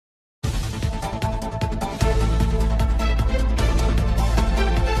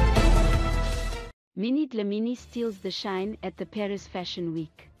Minnie Dlamini steals the shine at the Paris Fashion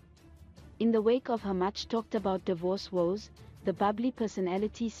Week. In the wake of her much-talked-about divorce woes, the bubbly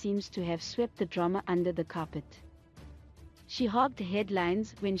personality seems to have swept the drama under the carpet. She hogged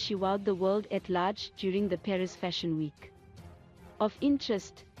headlines when she wowed the world at large during the Paris Fashion Week. Of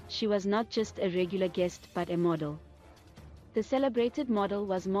interest, she was not just a regular guest but a model. The celebrated model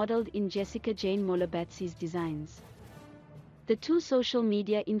was modeled in Jessica Jane Molebatsi's designs. The two social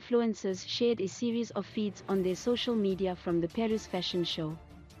media influencers shared a series of feeds on their social media from the Paris fashion show.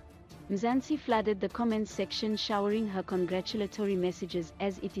 Mzansi flooded the comments section, showering her congratulatory messages,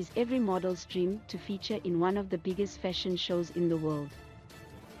 as it is every model's dream to feature in one of the biggest fashion shows in the world.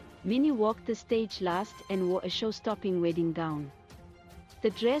 Minnie walked the stage last and wore a show-stopping wedding gown.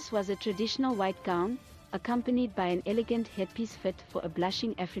 The dress was a traditional white gown, accompanied by an elegant headpiece fit for a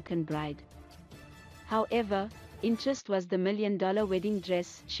blushing African bride. However, interest was the million-dollar wedding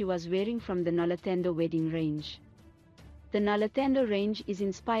dress she was wearing from the Nolathando wedding range. The Nolathando range is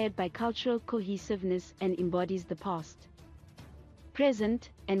inspired by cultural cohesiveness and embodies the past, present,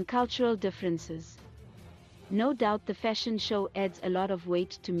 and cultural differences. No doubt the fashion show adds a lot of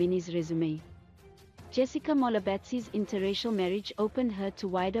weight to Minnie's resume. Jessica Molebatsi's interracial marriage opened her to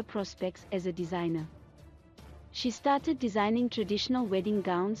wider prospects as a designer. She started designing traditional wedding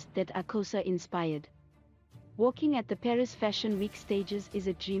gowns that are Xhosa-inspired. Walking at the Paris Fashion Week stages is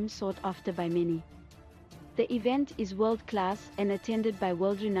a dream sought after by many. The event is world-class and attended by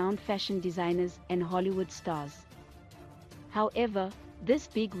world-renowned fashion designers and Hollywood stars. However, this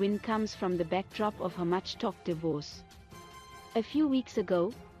big win comes from the backdrop of her much-talked divorce. A few weeks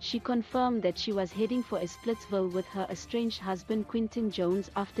ago, she confirmed that she was heading for a Splitsville with her estranged husband Quinton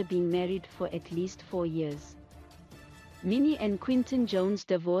Jones after being married for at least 4 years. Minnie and Quinton Jones'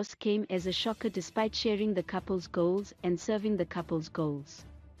 divorce came as a shocker despite sharing the couple's goals and serving the couple's goals.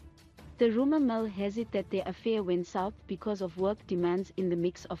 The rumor mill has it that their affair went south because of work demands in the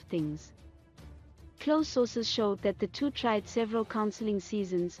mix of things. Close sources show that the two tried several counseling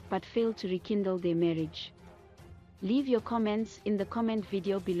seasons but failed to rekindle their marriage. Leave your comments in the comment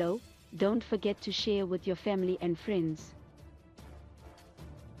video below. Don't forget to share with your family and friends.